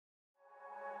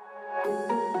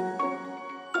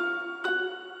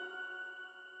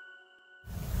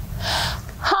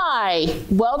Hi,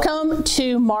 welcome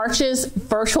to March's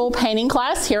virtual painting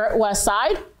class here at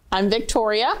Westside. I'm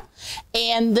Victoria,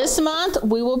 and this month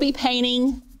we will be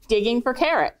painting Digging for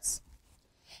Carrots.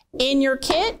 In your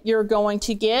kit, you're going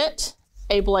to get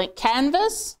a blank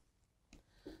canvas,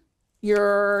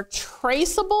 your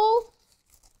traceable,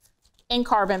 and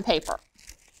carbon paper.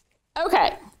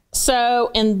 Okay,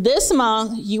 so in this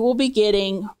month, you will be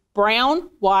getting brown,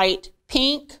 white,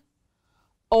 pink,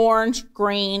 orange,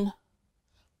 green,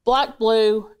 black,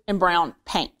 blue, and brown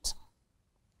paint.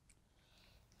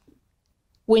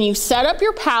 When you set up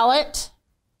your palette,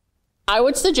 I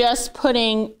would suggest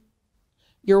putting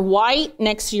your white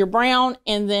next to your brown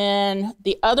and then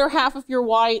the other half of your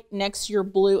white next to your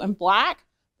blue and black,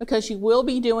 because you will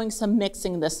be doing some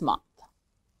mixing this month.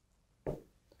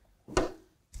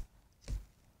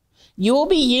 You will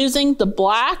be using the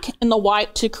black and the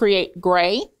white to create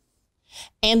gray,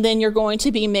 and then you're going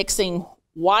to be mixing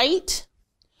white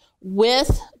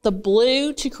with the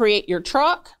blue to create your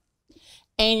truck,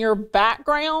 and your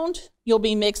background, you'll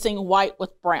be mixing white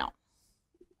with brown.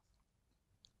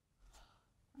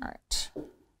 All right.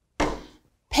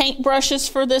 Paint brushes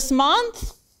for this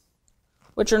month,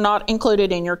 which are not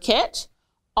included in your kit,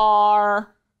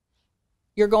 are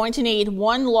you're going to need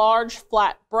one large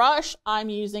flat brush. I'm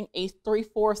using a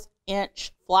 3/4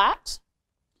 inch flat.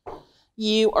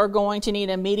 You are going to need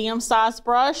a medium-sized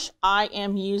brush. I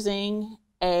am using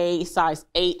a size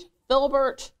 8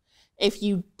 filbert. If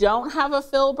you don't have a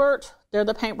filbert, they're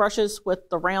the paint brushes with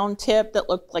the round tip that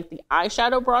look like the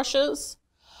eyeshadow brushes.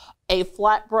 A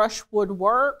flat brush would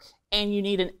work, and you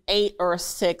need an 8 or a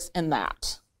 6 in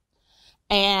that.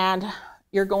 And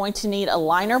you're going to need a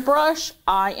liner brush.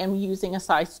 I am using a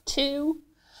size 2.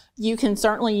 You can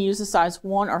certainly use a size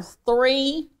 1 or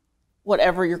 3,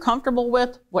 whatever you're comfortable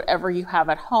with, whatever you have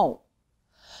at home.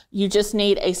 You just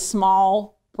need a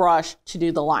small brush to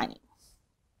do the lining,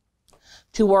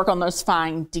 to work on those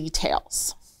fine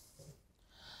details.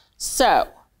 So,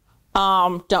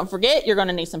 don't forget, you're going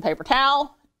to need some paper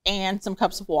towel and some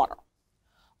cups of water.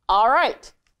 All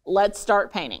right, let's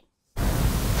start painting.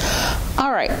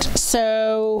 All right,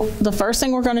 so the first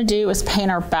thing we're going to do is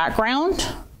paint our background.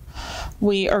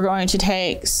 We are going to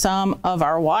take some of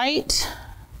our white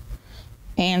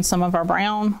and some of our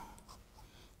brown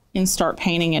and start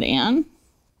painting it in.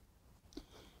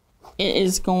 It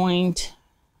is going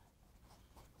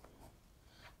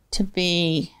to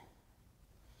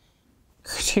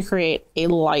create a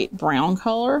light brown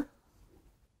color.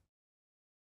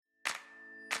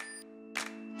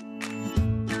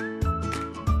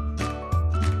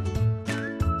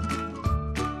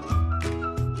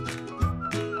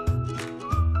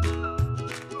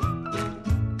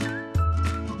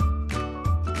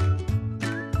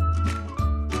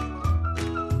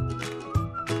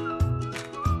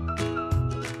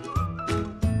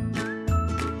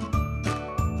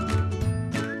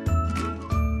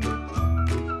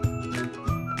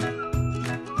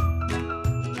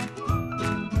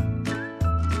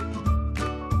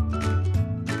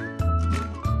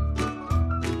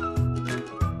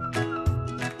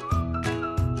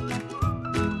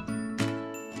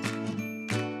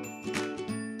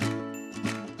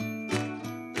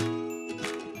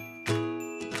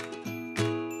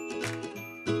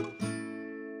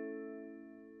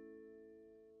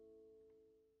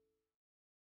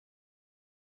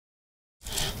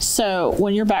 So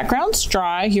when your background's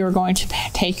dry, you're going to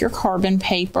take your carbon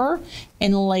paper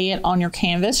and lay it on your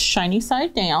canvas, shiny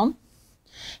side down,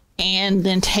 and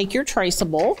then take your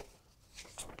traceable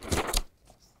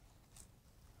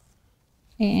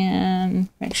and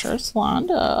make sure it's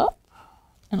lined up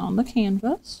and on the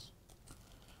canvas.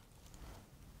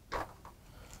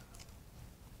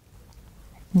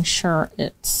 Make sure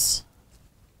it's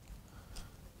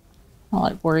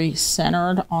like where he's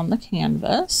centered on the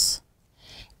canvas.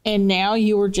 And now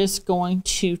you are just going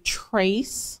to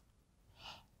trace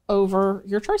over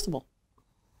your traceable.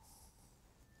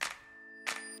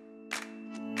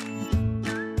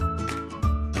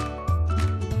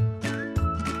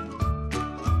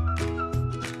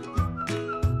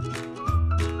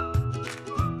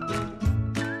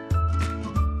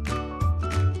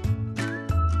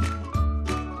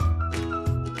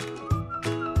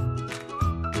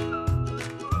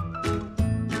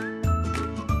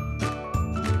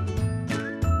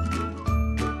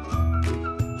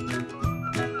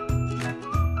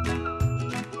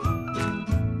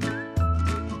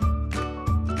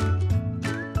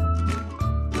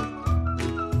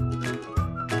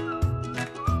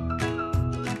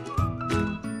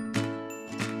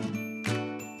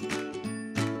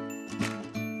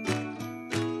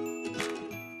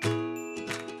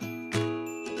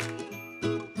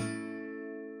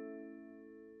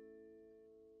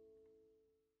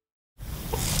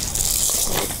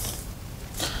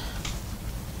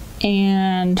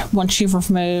 And once you've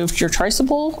removed your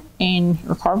traceable and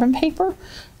your carbon paper,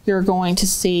 you're going to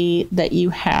see that you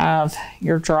have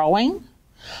your drawing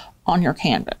on your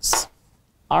canvas.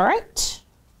 All right.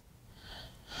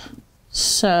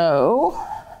 So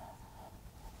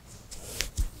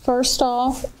first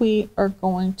off, we are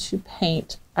going to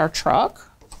paint our truck.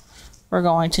 We're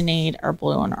going to need our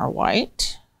blue and our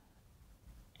white.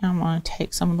 And I'm going to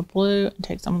take some of the blue and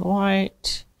take some of the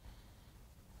white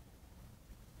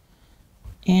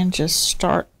and just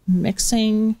start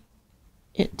mixing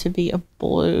it to be a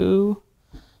blue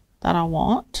that I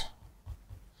want.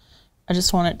 I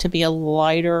just want it to be a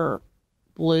lighter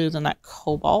blue than that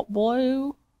cobalt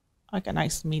blue, like a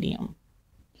nice medium.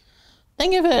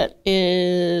 Think of it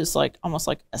is like almost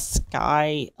like a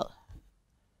sky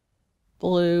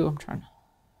blue. I'm trying to.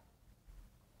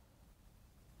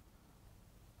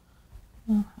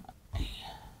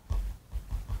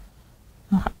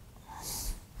 Okay.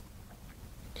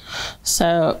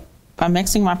 So by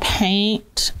mixing my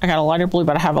paint, I got a lighter blue,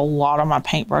 but I have a lot on my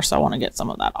paintbrush, so I want to get some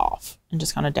of that off and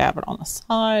just kind of dab it on the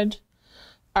side.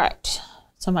 All right,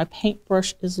 so my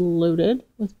paintbrush is loaded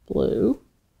with blue.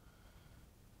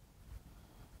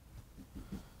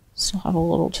 Still have a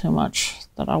little too much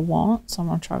that I want, so I'm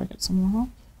going to try to get some more off.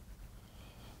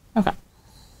 Okay.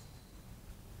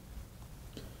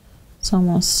 So I'm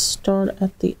going to start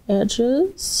at the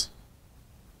edges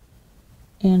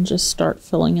and just start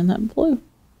filling in that blue.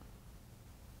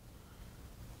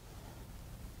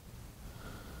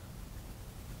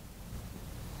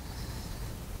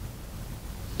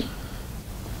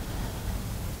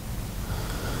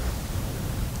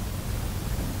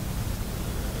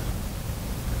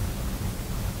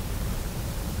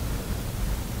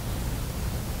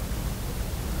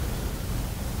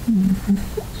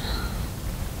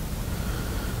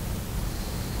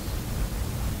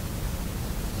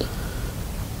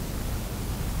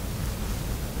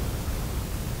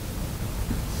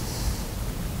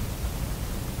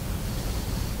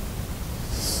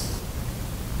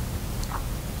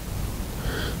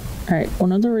 All right,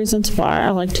 one of the reasons why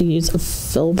I like to use a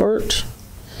filbert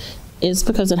is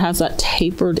because it has that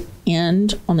tapered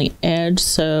end on the edge,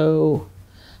 so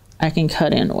I can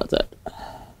cut in with it.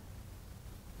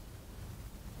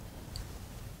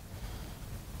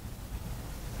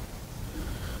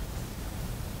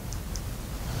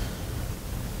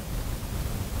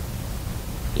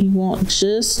 You want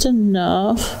just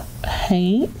enough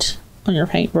paint on your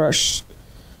paintbrush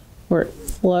where it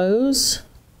flows,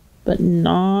 but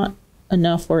not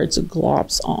enough where it's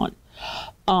globs on.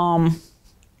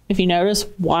 If you notice,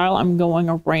 while I'm going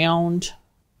around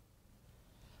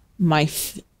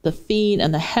the feet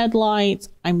and the headlights,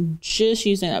 I'm just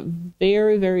using that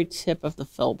very, very tip of the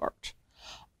filbert.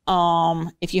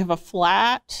 If you have a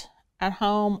flat at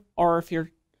home, or if you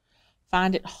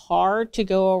find it hard to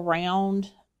go around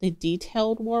the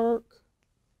detailed work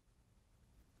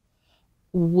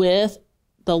with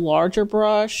the larger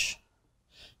brush,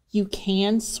 you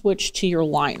can switch to your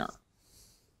liner.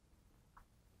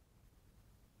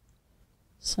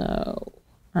 So,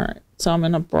 all right, so I'm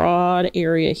in a broad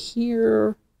area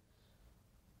here,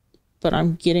 but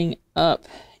I'm getting up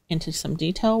into some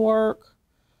detail work.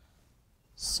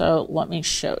 So let me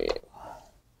show you.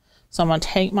 So I'm gonna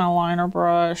take my liner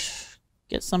brush,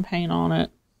 get some paint on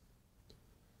it,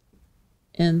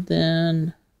 and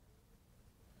then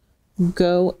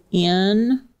go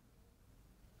in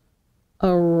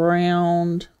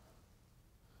around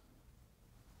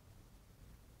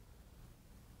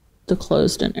the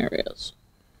closed in areas.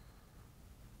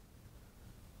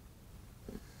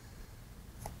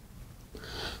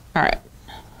 All right.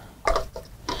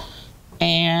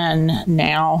 And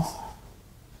now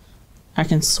I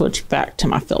can switch back to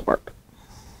my filbert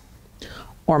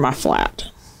or my flat.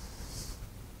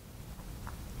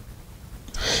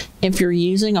 If you're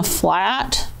using a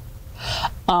flat,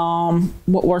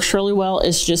 what works really well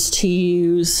is just to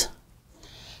use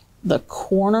the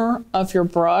corner of your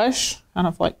brush, kind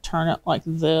of like turn it like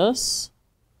this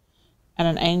at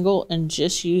an angle, and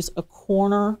just use a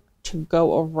corner to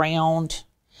go around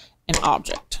an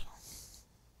object.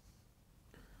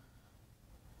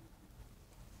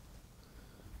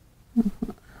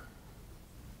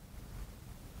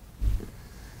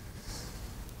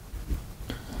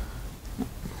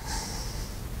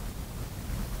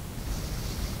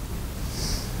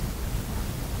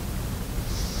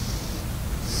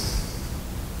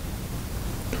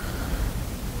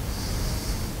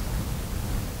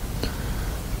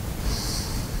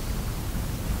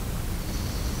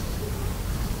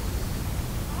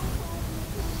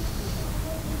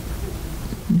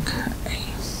 Okay.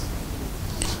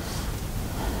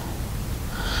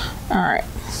 All right.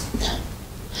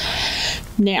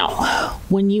 Now,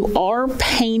 when you are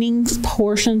painting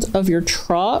portions of your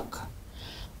truck,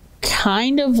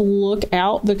 kind of look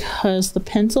out because the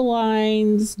pencil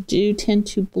lines do tend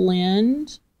to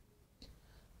blend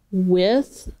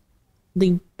with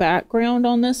the background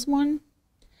on this one.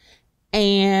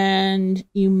 And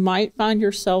you might find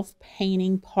yourself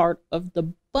painting part of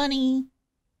the bunny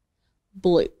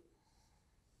blue.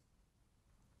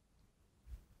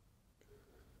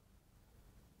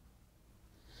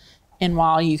 And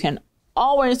while you can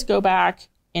always go back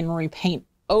and repaint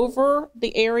over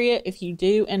the area if you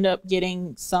do end up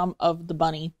getting some of the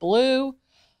bunny blue,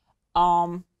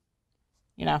 you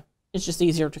know, it's just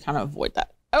easier to kind of avoid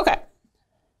that. Okay.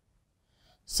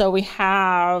 So we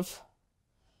have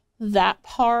that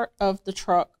part of the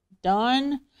truck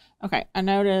done. Okay, I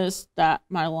noticed that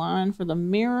my line for the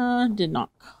mirror did not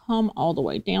come all the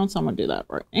way down, so I'm going to do that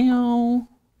right now.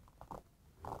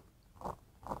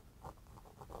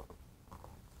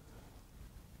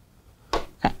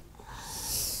 Okay.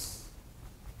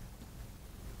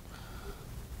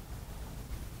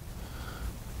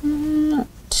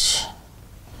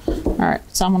 All right,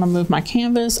 so I'm going to move my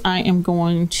canvas. I am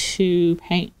going to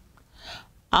paint.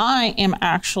 I am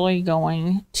actually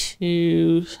going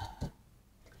to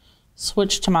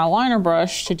switch to my liner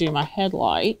brush to do my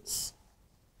headlights.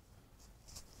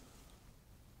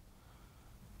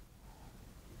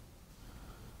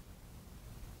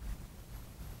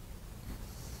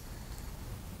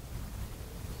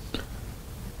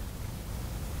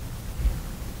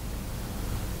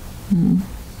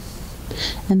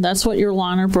 And that's what your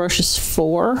liner brush is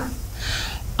for.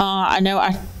 I know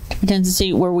I tend to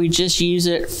see where we just use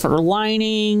it for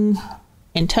lining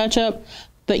and touch up,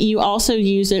 but you also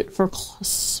use it for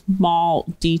small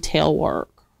detail work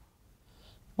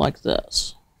like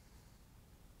this.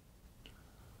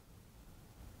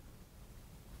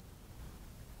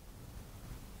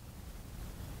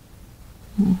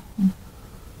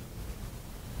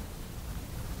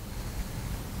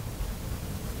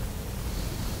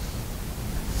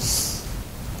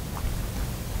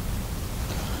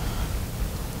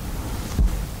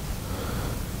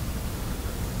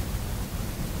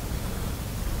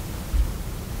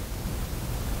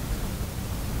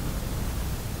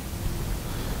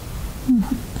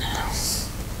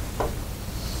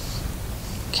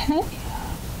 Okay.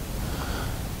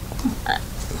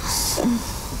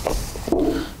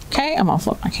 Okay, I'm gonna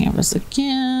flip my canvas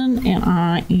again, and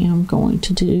I am going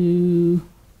to do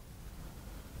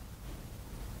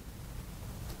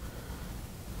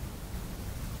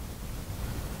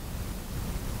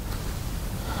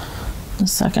the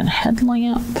second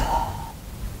headlamp.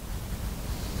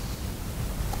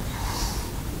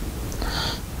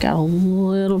 Got a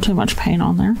little too much paint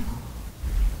on there.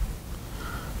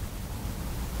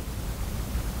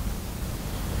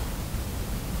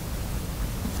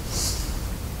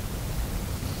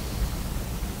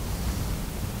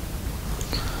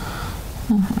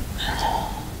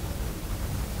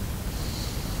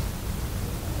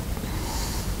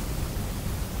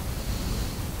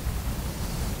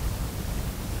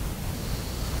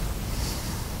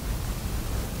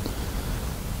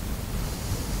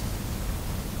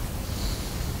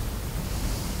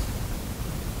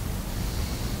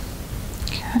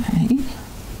 Okay.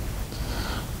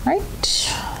 Right.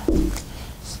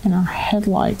 And our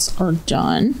headlights are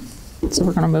done. So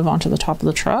we're going to move on to the top of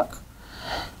the truck.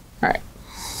 All right.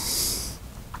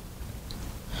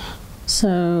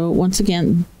 So once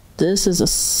again, this is a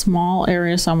small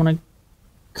area, so I'm going to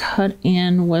cut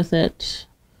in with it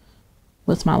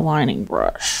with my lining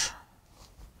brush.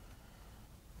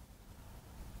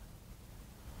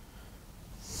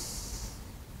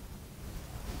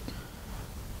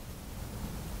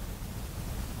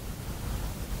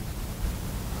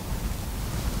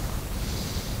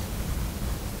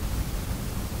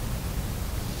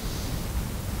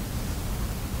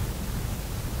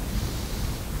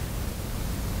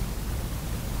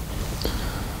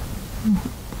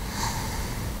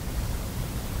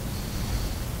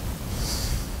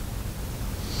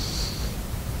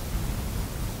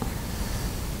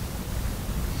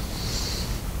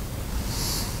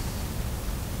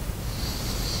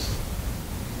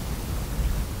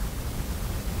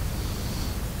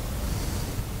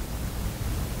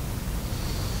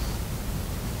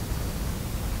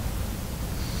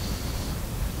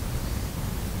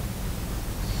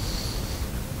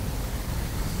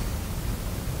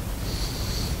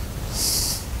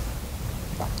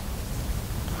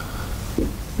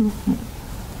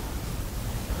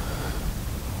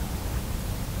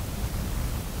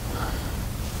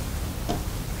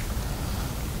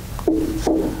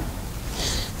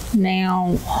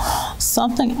 Now,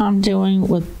 something I'm doing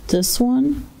with this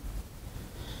one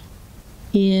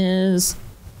is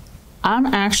I'm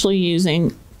actually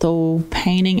using the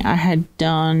painting I had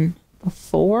done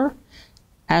before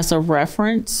as a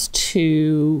reference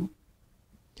to,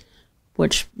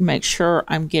 which makes sure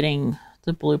I'm getting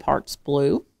the blue parts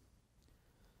blue.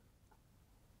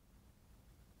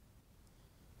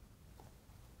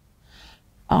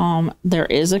 There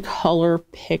is a color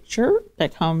picture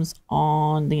that comes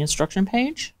on the instruction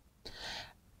page,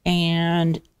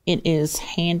 and it is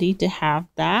handy to have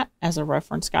that as a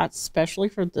reference guide, especially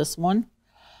for this one.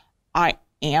 I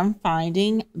am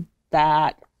finding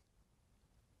that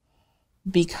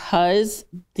because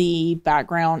the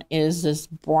background is this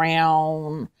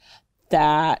brown,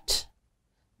 that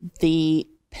the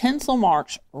pencil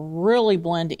marks really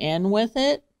blend in with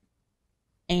it,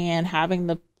 and having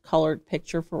the colored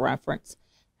picture for reference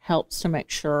helps to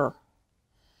make sure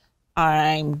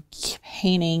I'm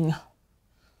painting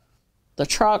the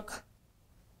truck,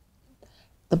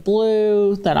 the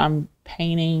blue, that I'm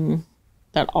painting,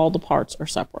 that all the parts are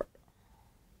separate.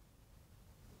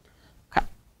 Okay.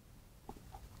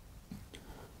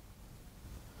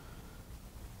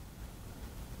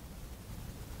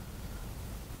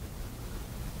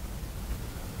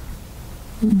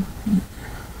 Mm-hmm.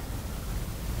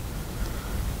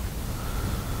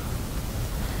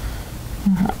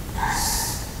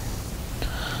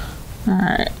 All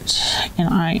right, and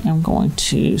I am going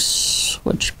to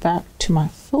switch back to my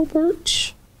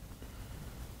filbert.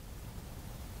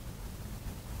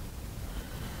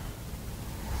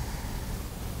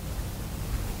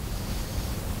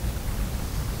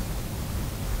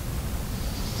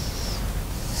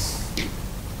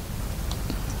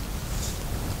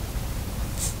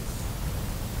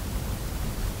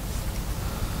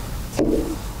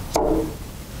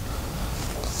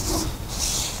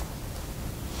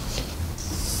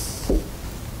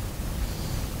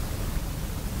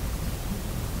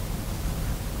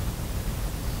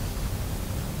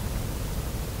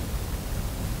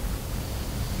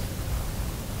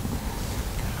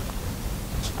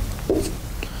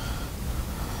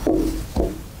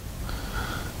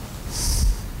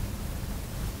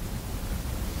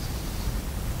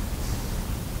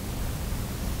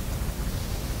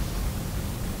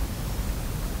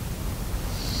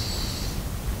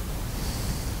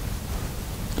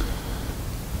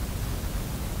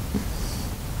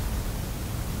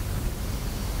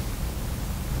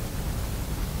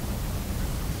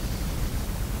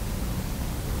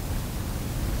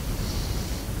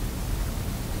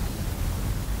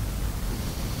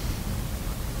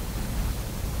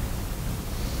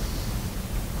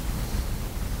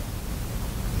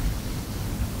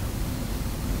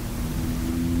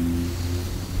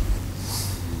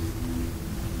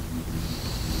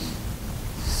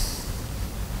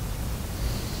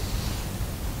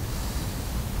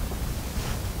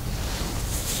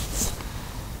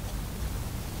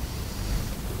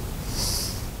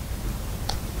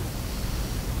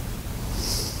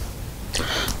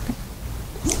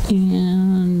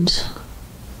 And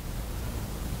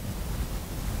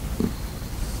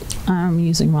I'm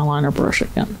using my liner brush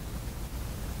again.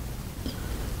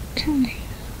 Okay.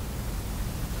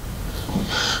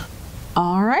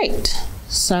 All right,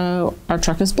 so our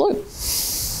truck is blue.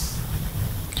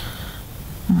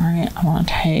 All right, I want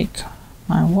to take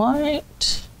my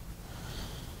white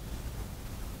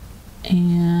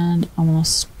and I'm going to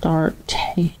start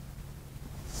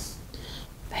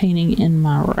painting in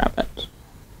my rabbit.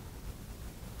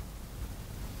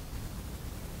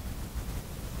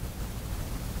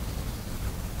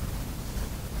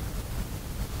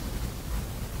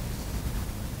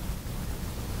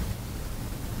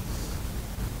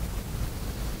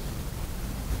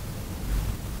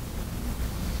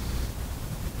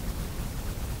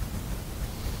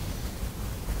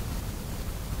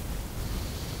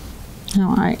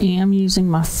 Now I am using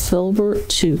my filbert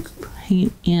to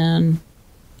paint in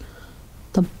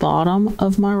the bottom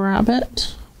of my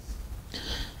rabbit,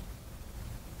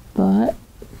 but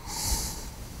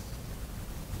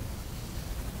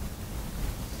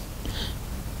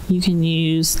you can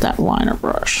use that liner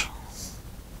brush.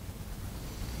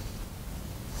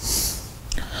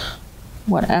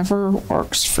 Whatever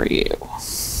works for you.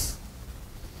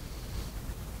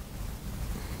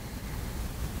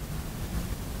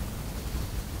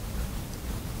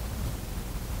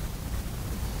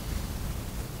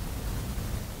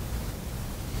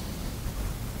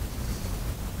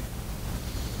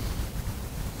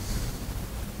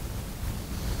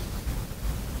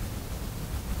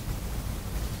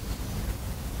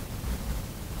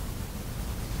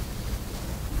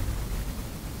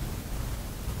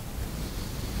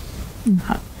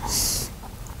 Okay.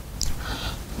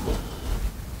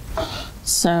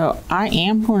 So I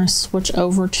am going to switch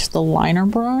over to the liner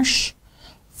brush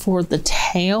for the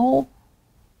tail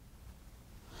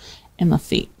and the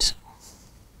feet.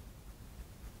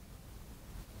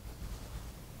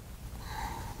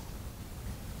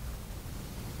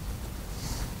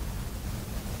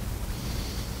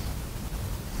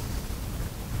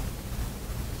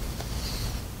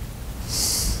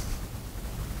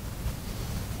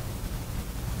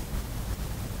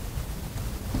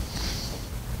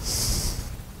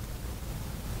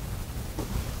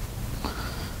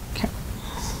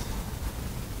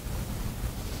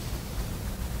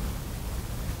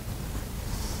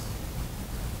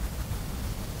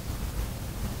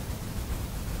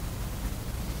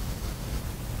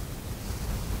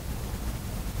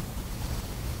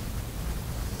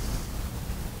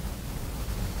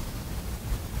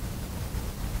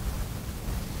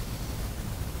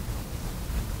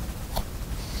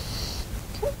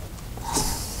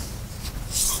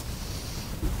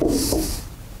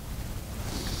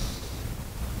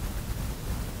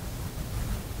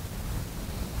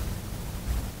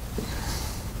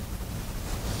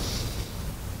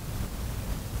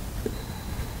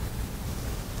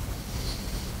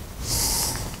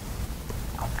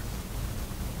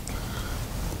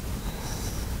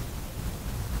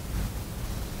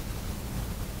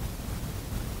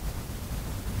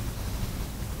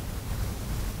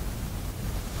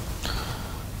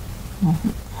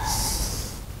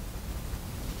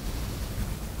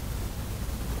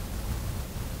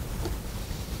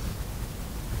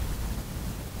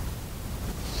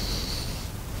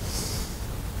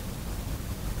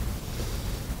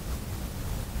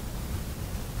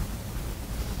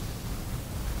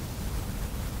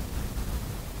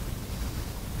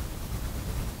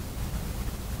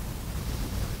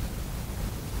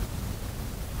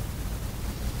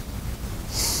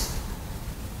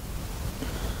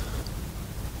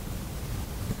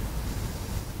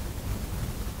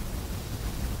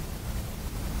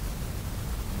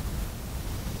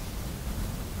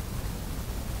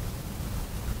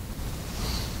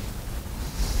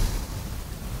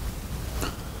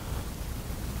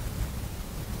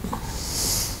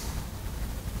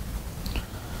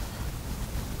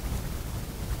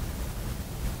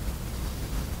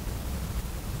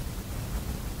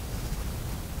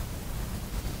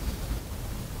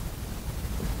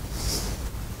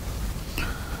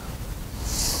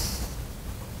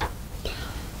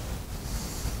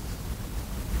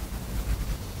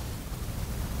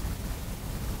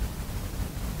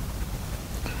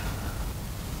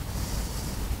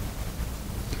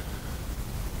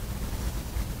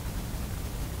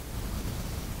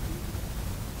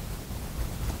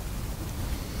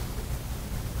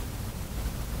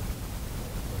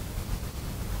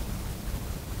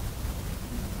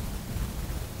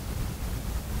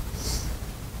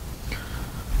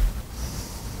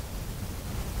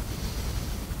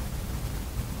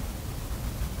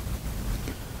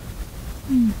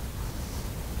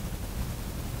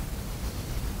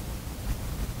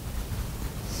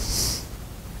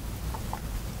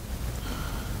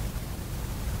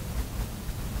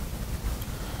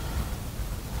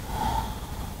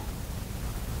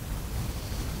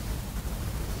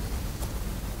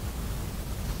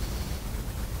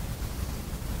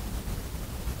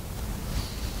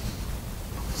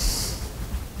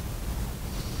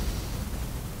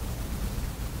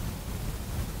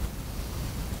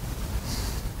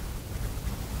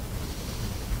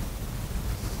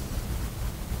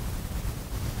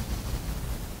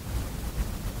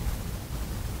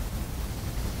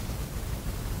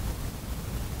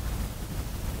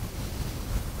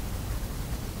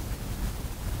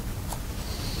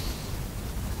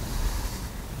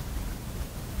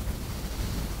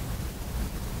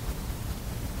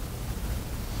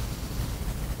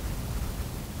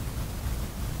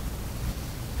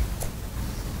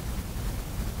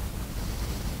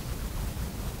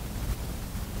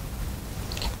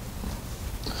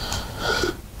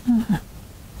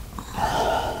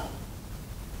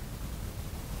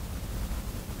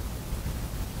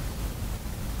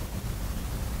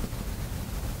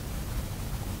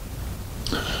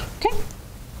 Okay,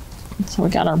 so we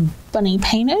got our bunny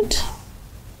painted.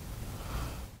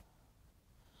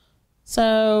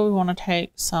 So we want to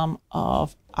take some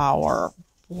of our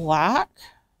black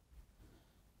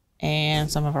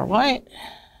and some of our white,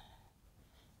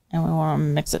 and we want to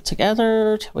mix it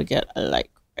together till we get a light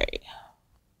gray.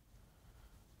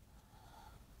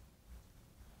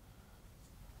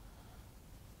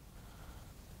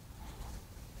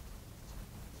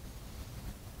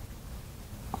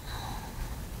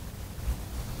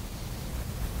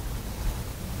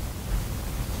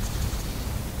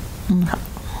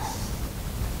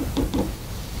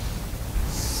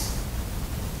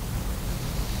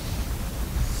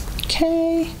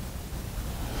 Okay.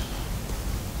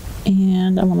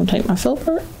 And I'm going to take my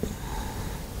filbert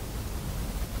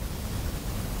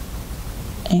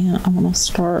and I'm going to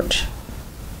start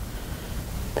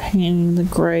painting the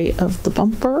gray of the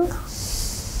bumper.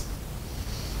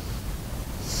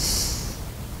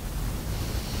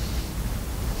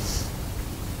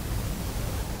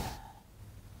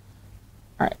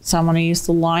 All right, so I'm going to use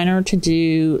the liner to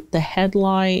do the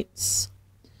headlights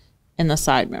and the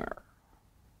side mirror.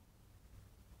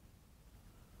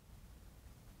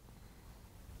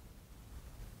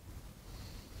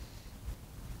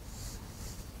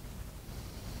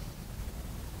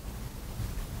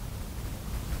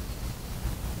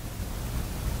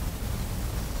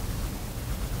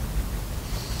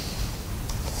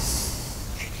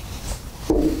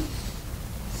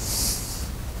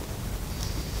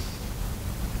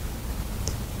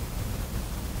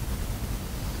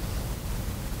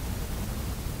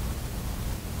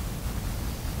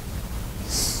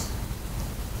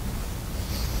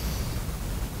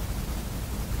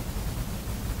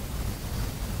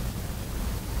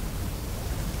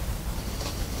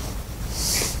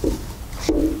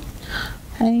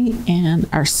 Okay, and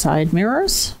our side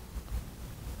mirrors.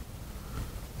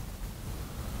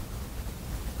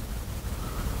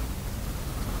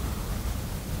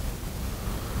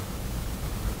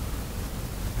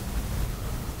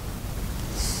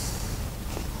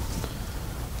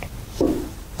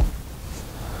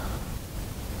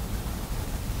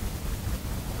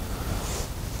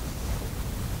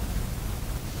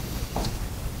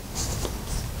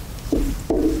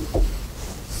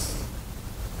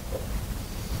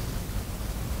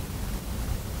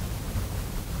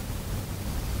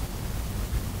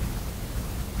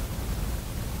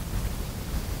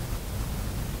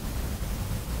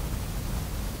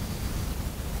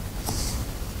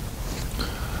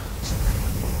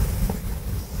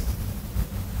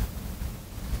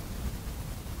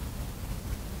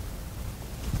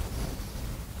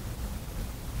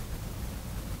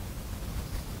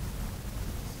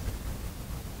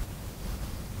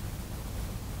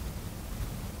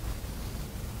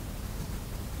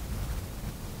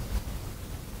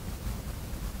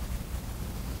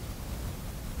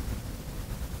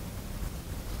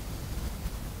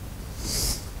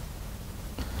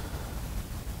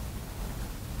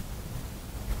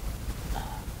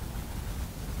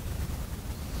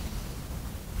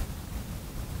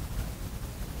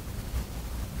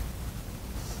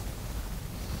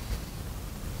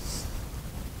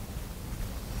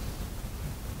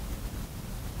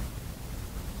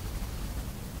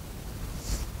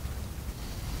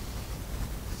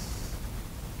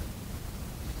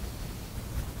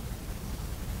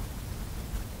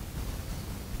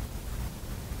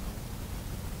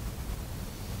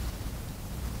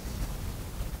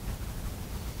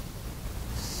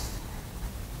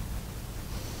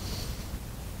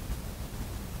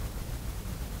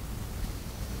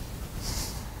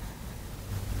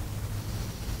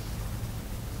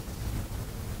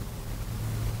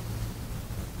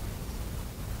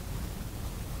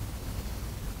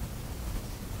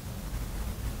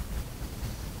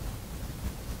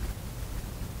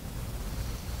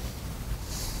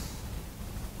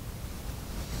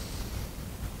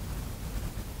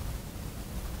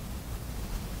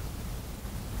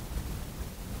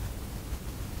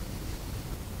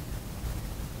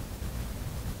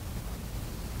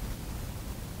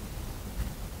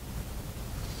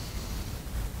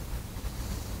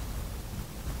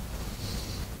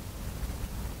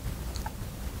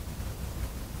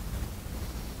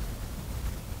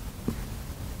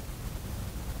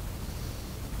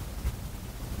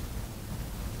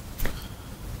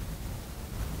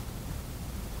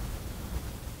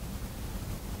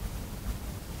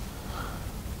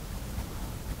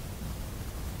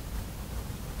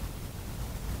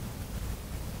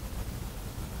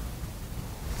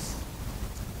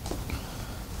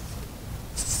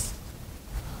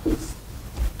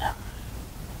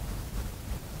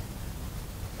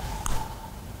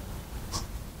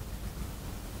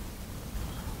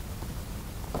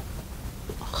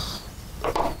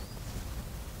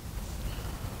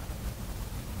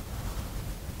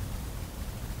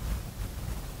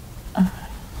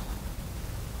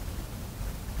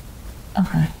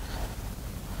 Okay.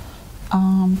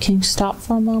 Can you stop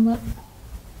for a moment?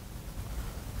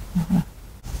 Okay.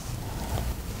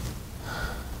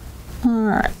 All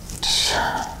right.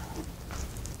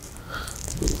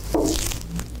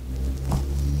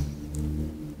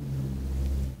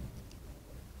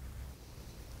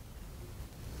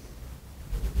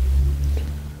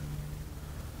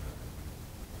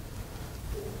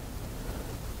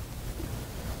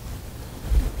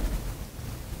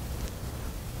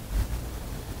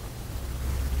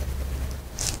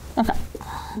 Okay.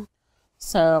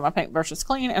 So my paintbrush is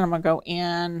clean, and I'm going to go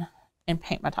in and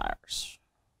paint my tires.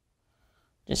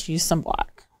 Just use some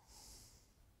black.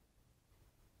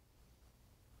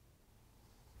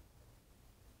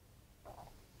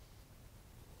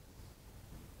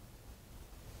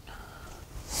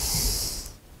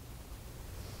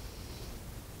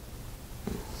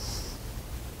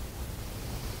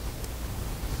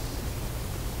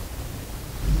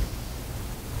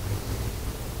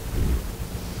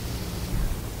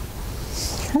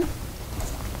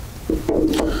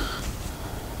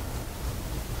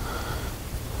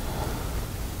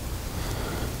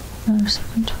 Another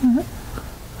second tire.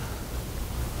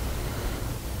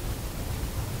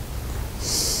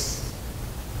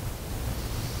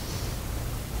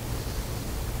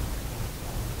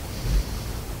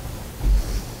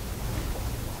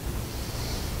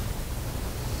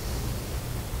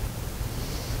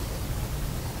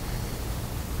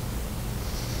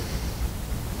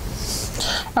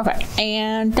 Okay,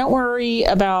 and don't worry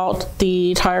about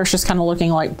the tires just kind of looking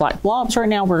like black blobs right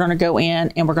now. We're going to go in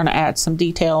and we're going to add some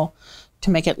detail to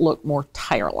make it look more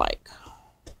tire-like.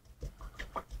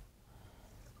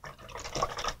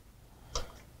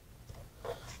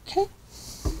 Okay.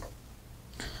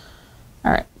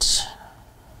 All right.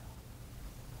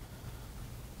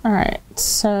 All right,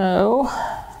 so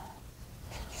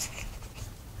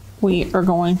we are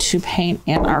going to paint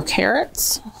in our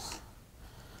carrots.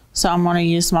 So I'm going to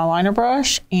use my liner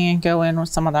brush and go in with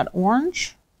some of that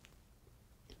orange.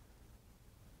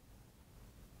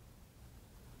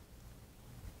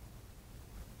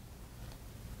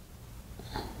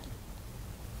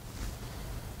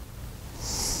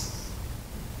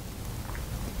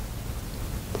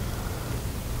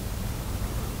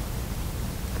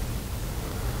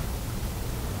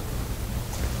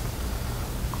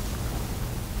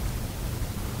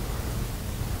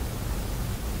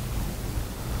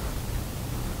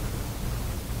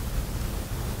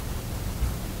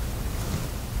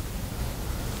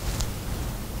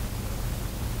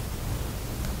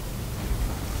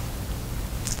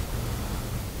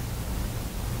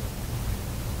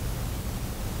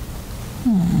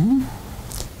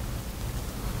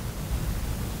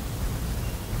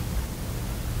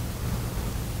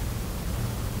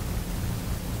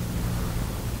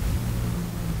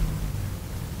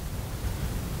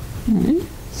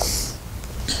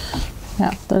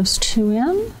 Got those two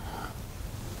in.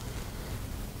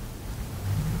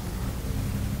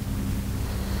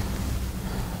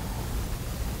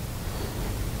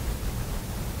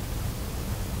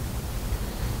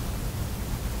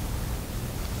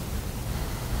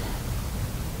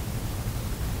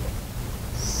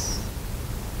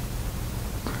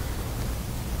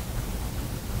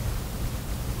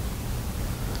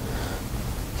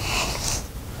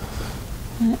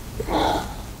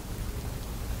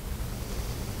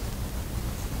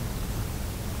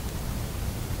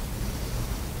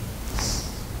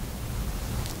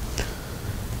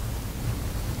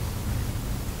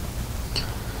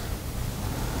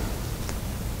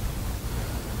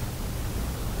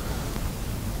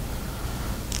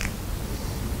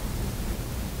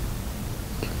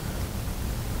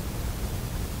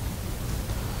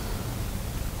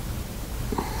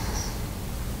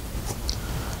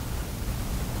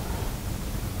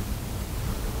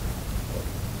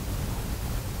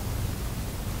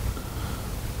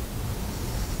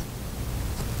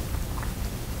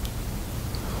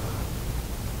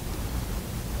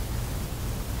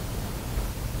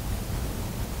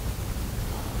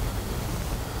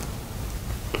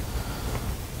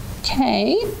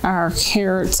 Okay, our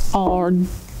carrots are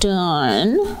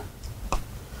done.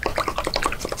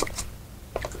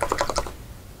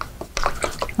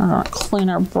 I'm gonna clean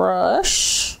our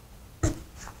brush.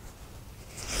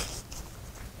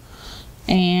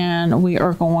 And we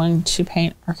are going to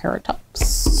paint our carrot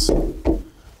tops.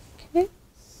 Okay.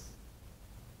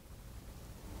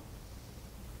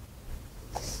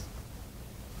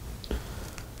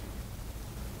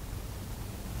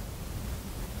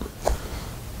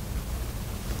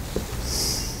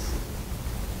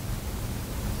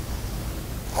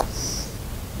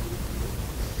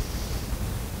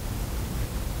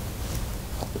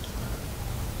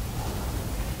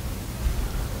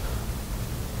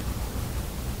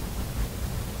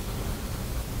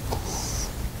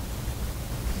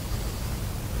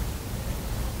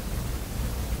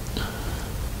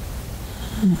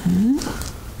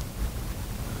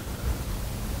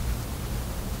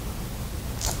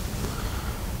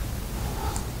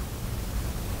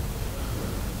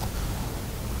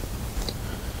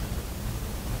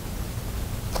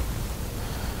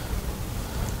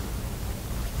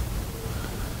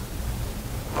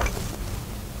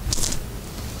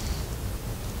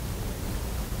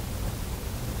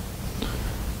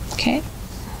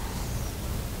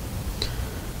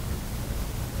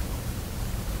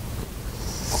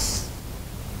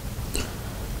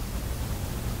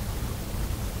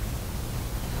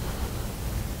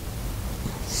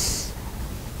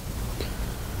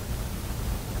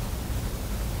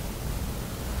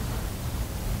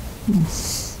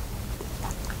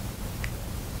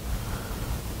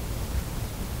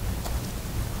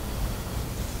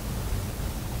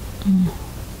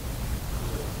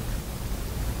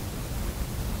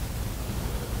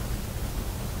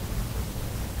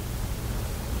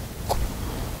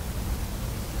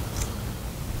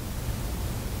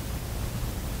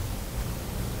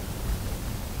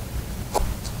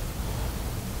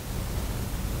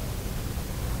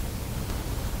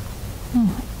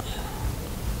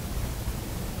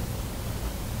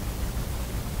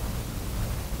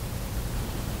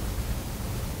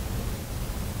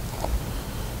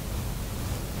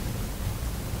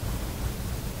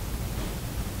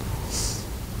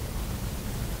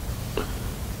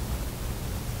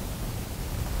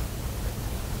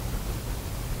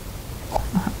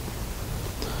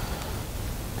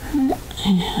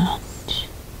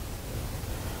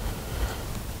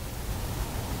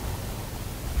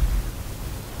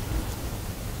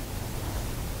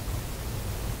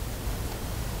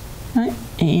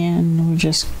 And we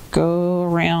just go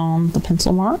around the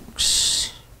pencil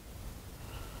marks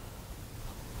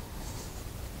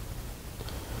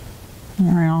and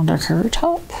around our carrot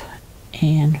top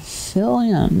and fill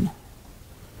in.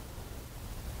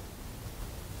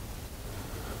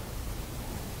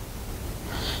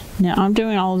 Now I'm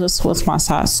doing all of this with my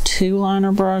size 2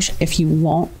 liner brush. If you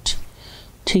want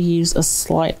to use a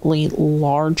slightly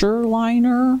larger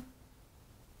liner,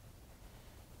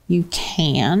 you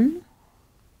can.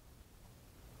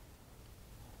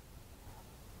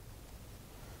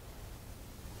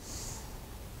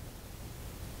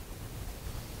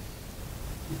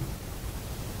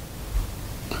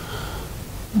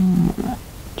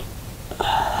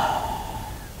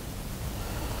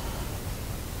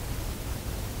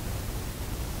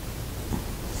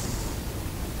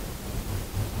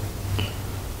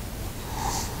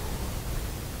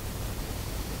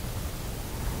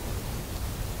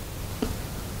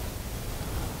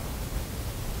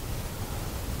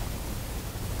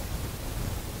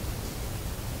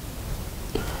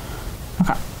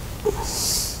 Okay.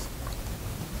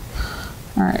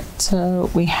 All right, so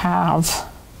we have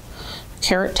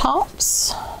carrot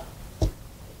tops.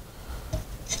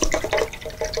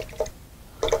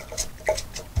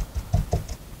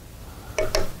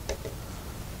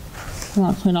 I'm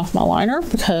going to clean off my liner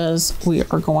because we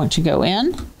are going to go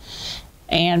in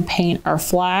and paint our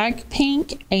flag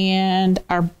pink and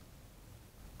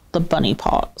the bunny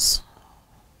paws.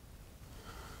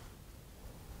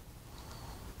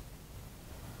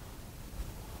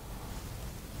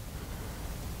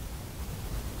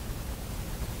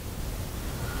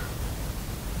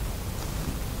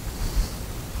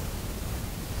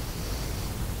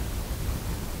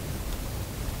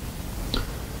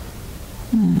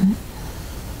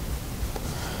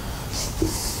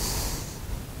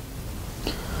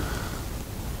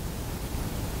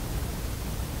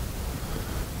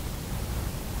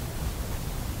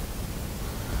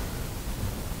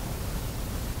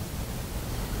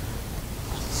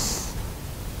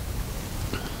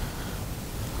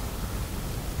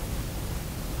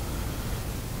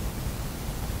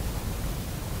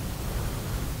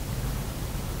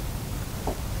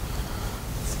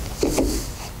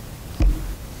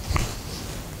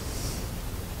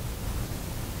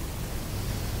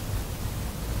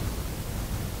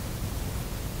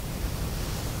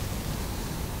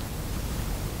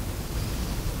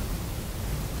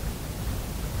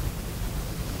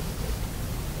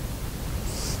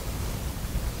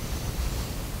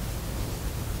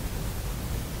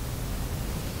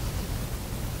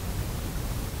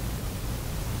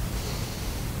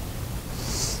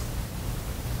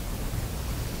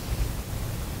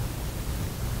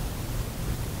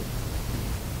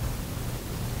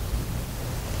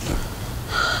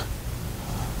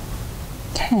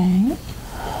 Okay.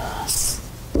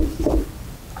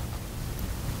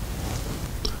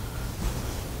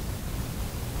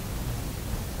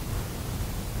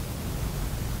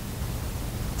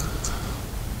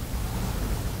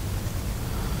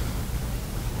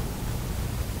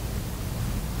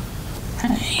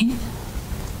 Okay.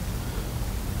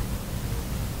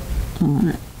 All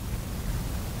right.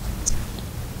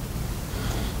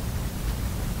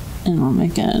 And we're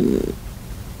making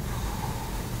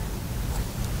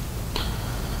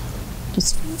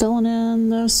just filling in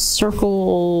those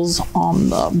circles on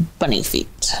the bunny feet.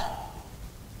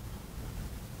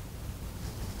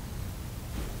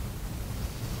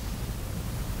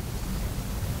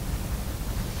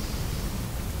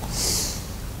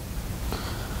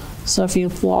 So if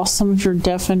you've lost some of your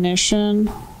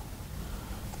definition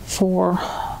for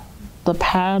the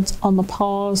pads on the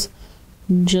paws,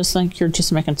 just think you're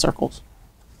just making circles.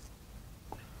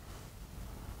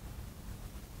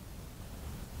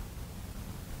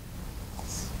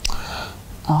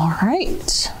 All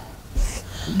right.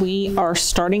 We are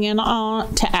starting in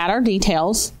on to add our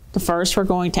details. The first, we're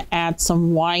going to add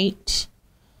some white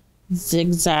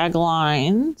zigzag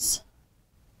lines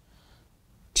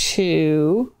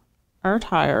to our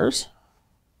tires.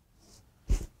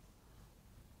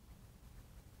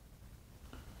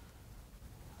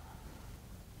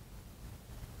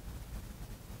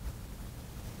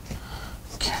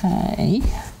 Okay.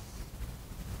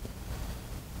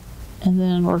 And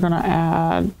then we're going to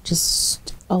add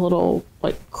just a little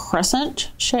like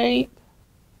crescent shape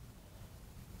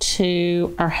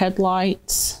to our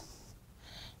headlights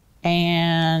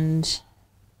and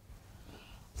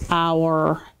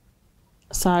our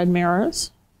side mirrors.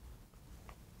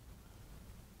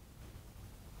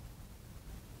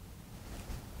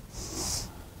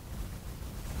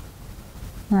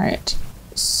 All right,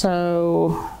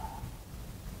 so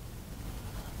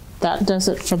that does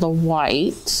it for the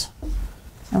white.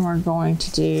 And we're going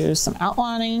to do some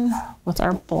outlining with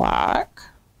our black.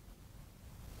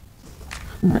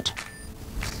 All right.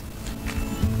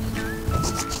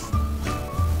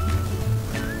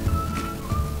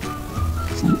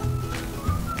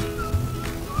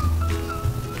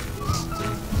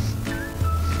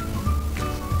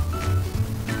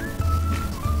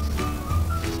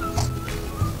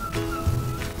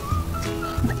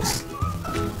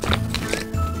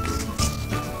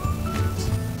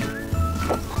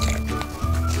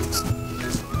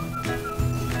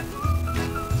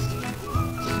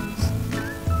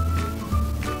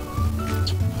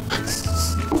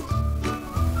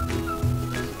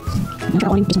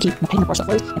 Drawing, you can keep the paint brush up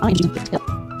first, and I am using the tip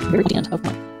very at the end of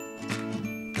my.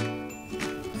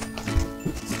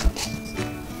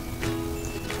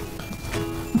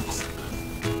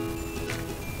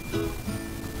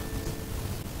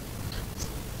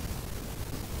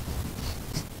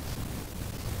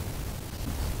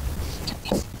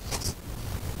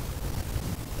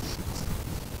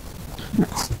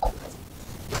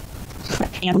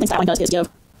 And one thing styling does is give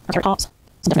our carrot tops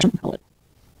some definition. Hold it.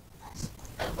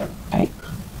 Okay.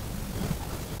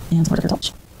 And some more carrot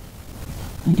tops.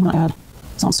 And you want to add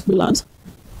some blue lines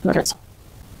to our carrots.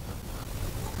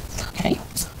 Okay.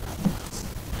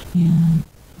 And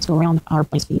let's go around our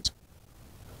place feet.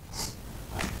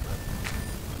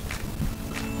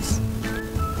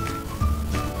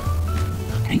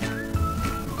 Okay.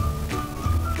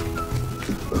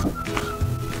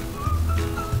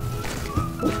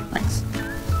 Nice.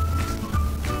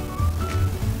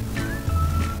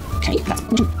 Okay, that's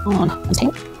on his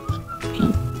tail. And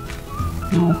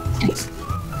now, okay.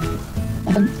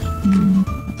 And then,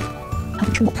 have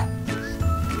a look.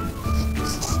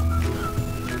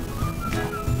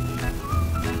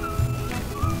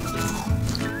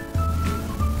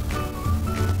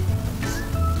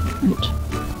 Right.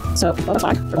 So, with the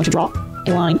flag, we're going to draw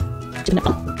a line to the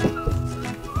nipple.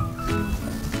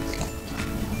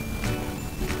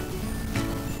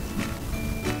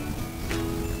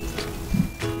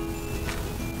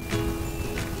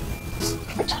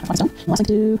 Last thing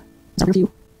to do is our rear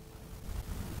view.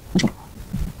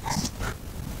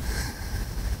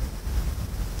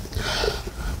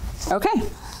 Okay.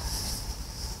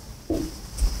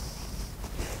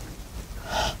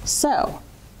 So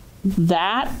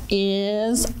that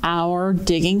is our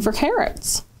digging for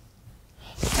carrots.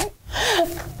 Okay.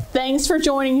 Thanks for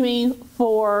joining me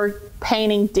for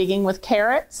painting Digging with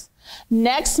Carrots.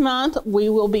 Next month, we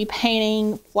will be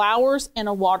painting flowers in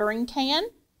a watering can.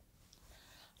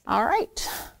 All right,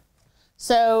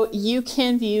 so you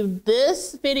can view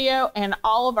this video and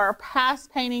all of our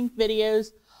past painting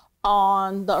videos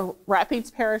on the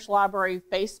Rapides Parish Library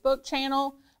Facebook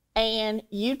channel and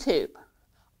YouTube.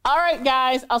 All right,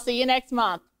 guys, I'll see you next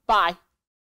month. Bye.